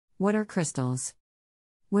What are crystals?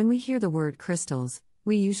 When we hear the word crystals,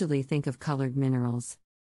 we usually think of colored minerals.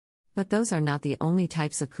 But those are not the only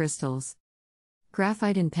types of crystals.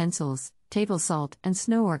 Graphite in pencils, table salt, and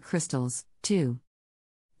snow are crystals, too.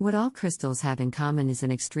 What all crystals have in common is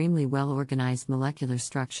an extremely well-organized molecular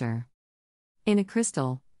structure. In a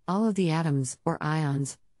crystal, all of the atoms, or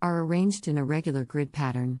ions, are arranged in a regular grid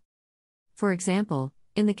pattern. For example,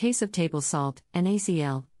 in the case of table salt,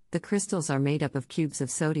 NaCl, the crystals are made up of cubes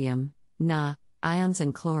of sodium, Na, ions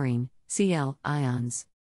and chlorine, Cl, ions.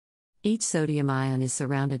 Each sodium ion is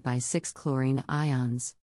surrounded by 6 chlorine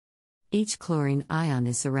ions. Each chlorine ion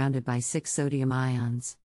is surrounded by 6 sodium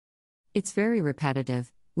ions. It's very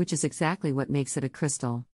repetitive, which is exactly what makes it a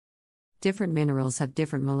crystal. Different minerals have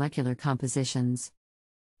different molecular compositions.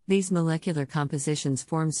 These molecular compositions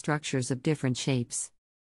form structures of different shapes.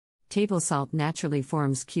 Table salt naturally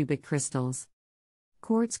forms cubic crystals.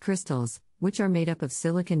 Quartz crystals, which are made up of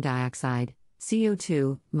silicon dioxide,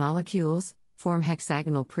 CO2, molecules, form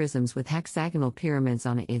hexagonal prisms with hexagonal pyramids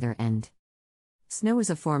on either end. Snow is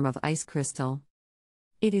a form of ice crystal.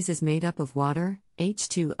 It is made up of water,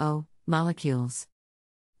 H2O, molecules.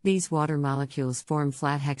 These water molecules form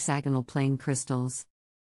flat hexagonal plane crystals.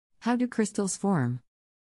 How do crystals form?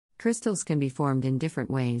 Crystals can be formed in different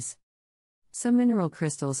ways. Some mineral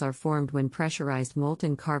crystals are formed when pressurized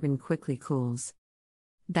molten carbon quickly cools.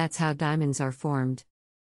 That's how diamonds are formed.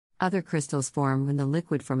 Other crystals form when the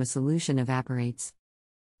liquid from a solution evaporates.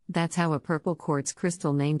 That's how a purple quartz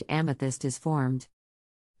crystal named amethyst is formed.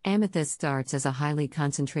 Amethyst starts as a highly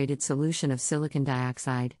concentrated solution of silicon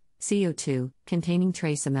dioxide, CO2, containing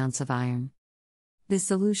trace amounts of iron. This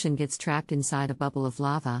solution gets trapped inside a bubble of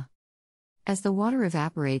lava. As the water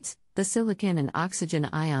evaporates, the silicon and oxygen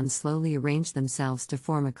ions slowly arrange themselves to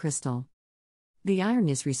form a crystal. The iron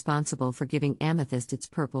is responsible for giving amethyst its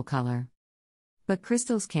purple color. But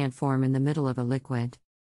crystals can't form in the middle of a liquid.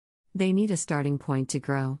 They need a starting point to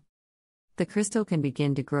grow. The crystal can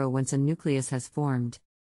begin to grow once a nucleus has formed.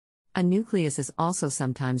 A nucleus is also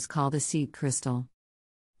sometimes called a seed crystal.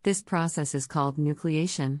 This process is called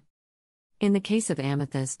nucleation. In the case of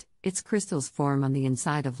amethyst, its crystals form on the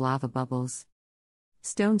inside of lava bubbles.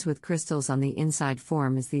 Stones with crystals on the inside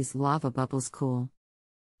form as these lava bubbles cool.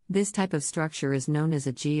 This type of structure is known as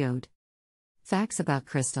a geode. Facts about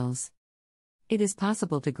crystals. It is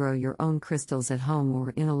possible to grow your own crystals at home or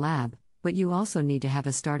in a lab, but you also need to have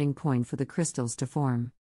a starting point for the crystals to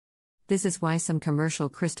form. This is why some commercial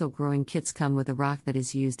crystal growing kits come with a rock that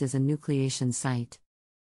is used as a nucleation site.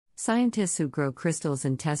 Scientists who grow crystals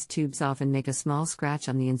in test tubes often make a small scratch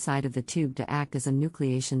on the inside of the tube to act as a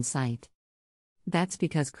nucleation site. That's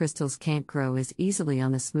because crystals can't grow as easily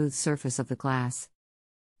on the smooth surface of the glass.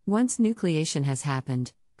 Once nucleation has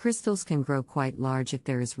happened, crystals can grow quite large if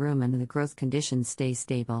there is room and the growth conditions stay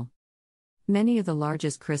stable. Many of the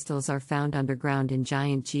largest crystals are found underground in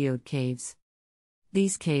giant geode caves.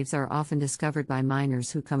 These caves are often discovered by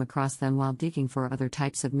miners who come across them while digging for other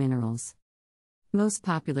types of minerals. Most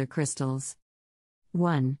popular crystals.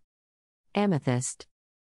 1. Amethyst.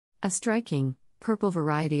 A striking, purple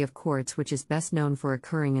variety of quartz which is best known for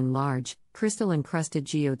occurring in large, crystal-encrusted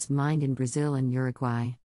geodes mined in Brazil and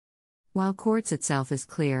Uruguay. While quartz itself is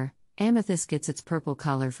clear, amethyst gets its purple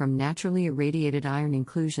color from naturally irradiated iron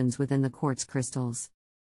inclusions within the quartz crystals.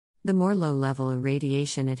 The more low-level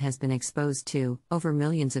irradiation it has been exposed to, over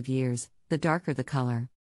millions of years, the darker the color.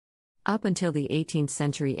 Up until the 18th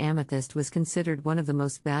century, amethyst was considered one of the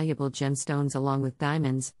most valuable gemstones along with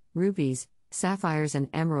diamonds, rubies, sapphires and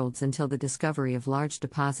emeralds until the discovery of large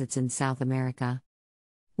deposits in South America.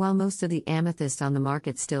 While most of the amethyst on the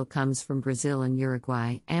market still comes from Brazil and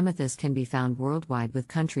Uruguay, amethyst can be found worldwide with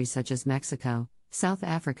countries such as Mexico, South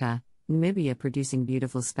Africa, Namibia producing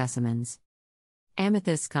beautiful specimens.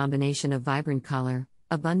 Amethyst's combination of vibrant color,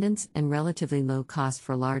 abundance, and relatively low cost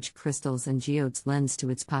for large crystals and geodes lends to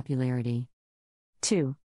its popularity.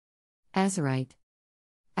 2. Azurite.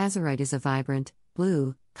 Azurite is a vibrant,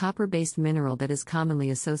 blue, copper-based mineral that is commonly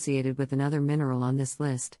associated with another mineral on this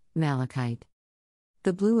list, malachite.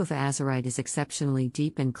 The blue of azurite is exceptionally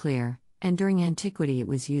deep and clear, and during antiquity it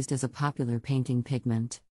was used as a popular painting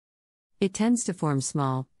pigment. It tends to form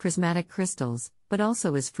small, prismatic crystals, but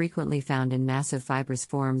also is frequently found in massive fibrous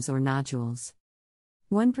forms or nodules.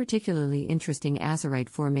 One particularly interesting azurite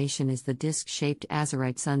formation is the disc-shaped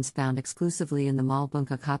azurite suns found exclusively in the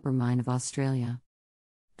Malbunka copper mine of Australia.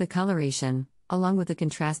 The coloration, along with the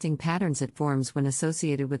contrasting patterns it forms when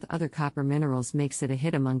associated with other copper minerals, makes it a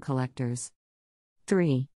hit among collectors.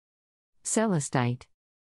 3. Celestite.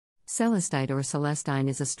 Celestite or celestine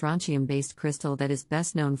is a strontium-based crystal that is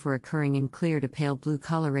best known for occurring in clear to pale blue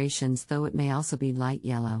colorations, though it may also be light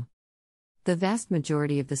yellow. The vast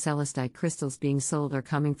majority of the celestite crystals being sold are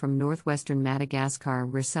coming from northwestern Madagascar,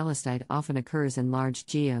 where celestite often occurs in large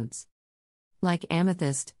geodes. Like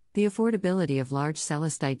amethyst, the affordability of large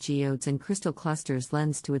celestite geodes and crystal clusters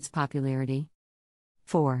lends to its popularity.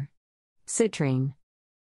 4. Citrine.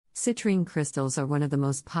 Citrine crystals are one of the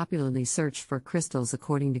most popularly searched for crystals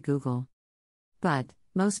according to Google. But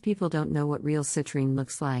most people don't know what real citrine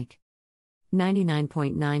looks like.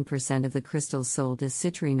 99.9% of the crystals sold as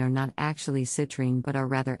citrine are not actually citrine but are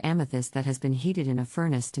rather amethyst that has been heated in a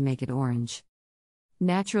furnace to make it orange.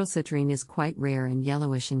 Natural citrine is quite rare and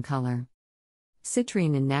yellowish in color.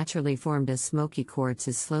 Citrine naturally formed as smoky quartz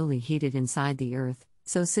is slowly heated inside the earth,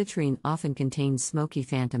 so citrine often contains smoky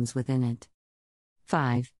phantoms within it.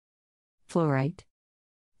 5. Fluorite.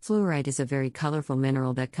 Fluorite is a very colorful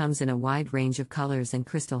mineral that comes in a wide range of colors and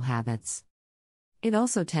crystal habits. It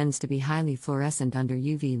also tends to be highly fluorescent under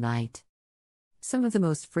UV light. Some of the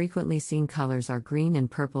most frequently seen colors are green and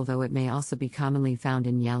purple, though it may also be commonly found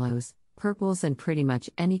in yellows, purples, and pretty much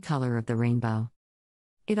any color of the rainbow.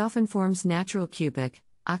 It often forms natural cubic,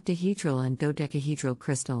 octahedral, and dodecahedral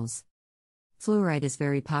crystals. Fluorite is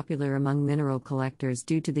very popular among mineral collectors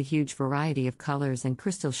due to the huge variety of colors and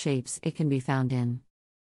crystal shapes it can be found in.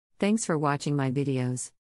 Thanks for watching my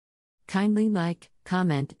videos. Kindly like,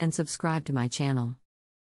 comment, and subscribe to my channel.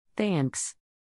 Thanks.